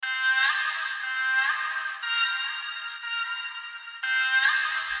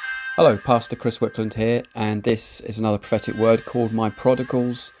Hello, Pastor Chris Wickland here, and this is another prophetic word called My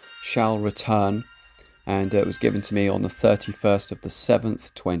Prodigals Shall Return, and it was given to me on the 31st of the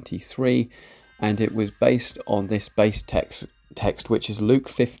 7th, 23, and it was based on this base text which is Luke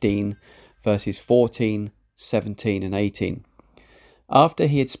 15, verses 14, 17 and 18. After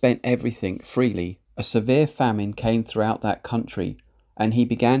he had spent everything freely, a severe famine came throughout that country, and he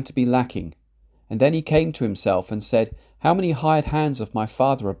began to be lacking. And then he came to himself and said, "How many hired hands of my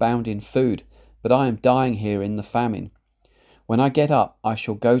father abound in food, but I am dying here in the famine. When I get up, I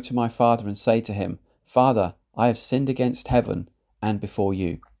shall go to my father and say to him, Father, I have sinned against heaven and before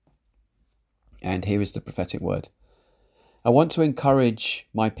you." And here is the prophetic word. I want to encourage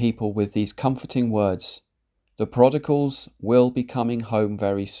my people with these comforting words. The prodigals will be coming home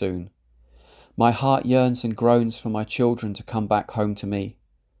very soon. My heart yearns and groans for my children to come back home to me.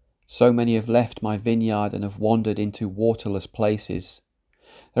 So many have left my vineyard and have wandered into waterless places.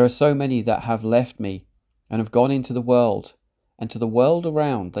 There are so many that have left me and have gone into the world, and to the world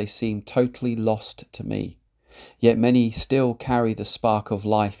around they seem totally lost to me. Yet many still carry the spark of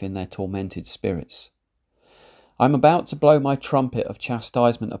life in their tormented spirits. I'm about to blow my trumpet of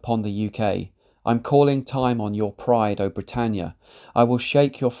chastisement upon the UK. I'm calling time on your pride, O Britannia. I will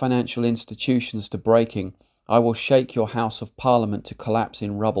shake your financial institutions to breaking. I will shake your House of Parliament to collapse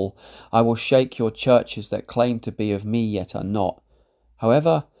in rubble. I will shake your churches that claim to be of me yet are not.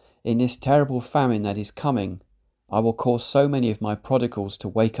 However, in this terrible famine that is coming, I will cause so many of my prodigals to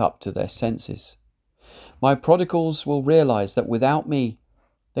wake up to their senses. My prodigals will realize that without me,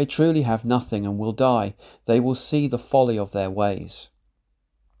 they truly have nothing and will die. They will see the folly of their ways.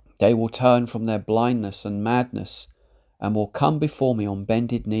 They will turn from their blindness and madness and will come before me on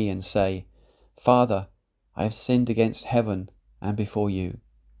bended knee and say, Father, I have sinned against heaven and before you.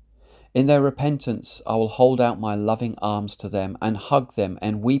 In their repentance, I will hold out my loving arms to them and hug them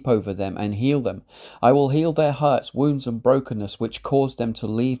and weep over them and heal them. I will heal their hurts, wounds and brokenness which caused them to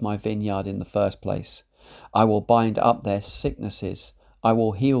leave my vineyard in the first place. I will bind up their sicknesses. I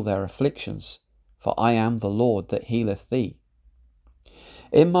will heal their afflictions, for I am the Lord that healeth thee.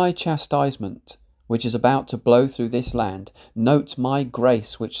 In my chastisement, which is about to blow through this land, note my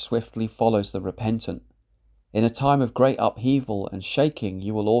grace which swiftly follows the repentant. In a time of great upheaval and shaking,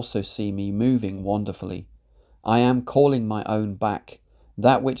 you will also see me moving wonderfully. I am calling my own back.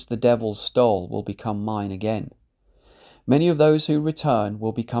 That which the devil stole will become mine again. Many of those who return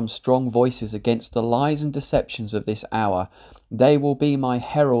will become strong voices against the lies and deceptions of this hour. They will be my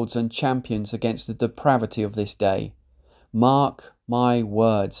heralds and champions against the depravity of this day. Mark my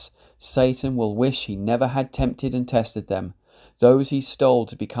words, Satan will wish he never had tempted and tested them. Those he stole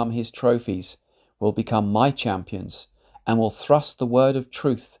to become his trophies will become my champions and will thrust the word of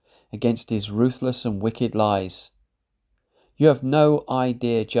truth against his ruthless and wicked lies. You have no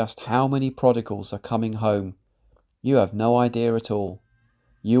idea just how many prodigals are coming home. You have no idea at all.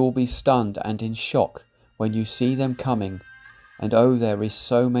 You will be stunned and in shock when you see them coming, and oh, there is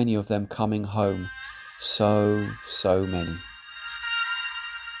so many of them coming home. So many.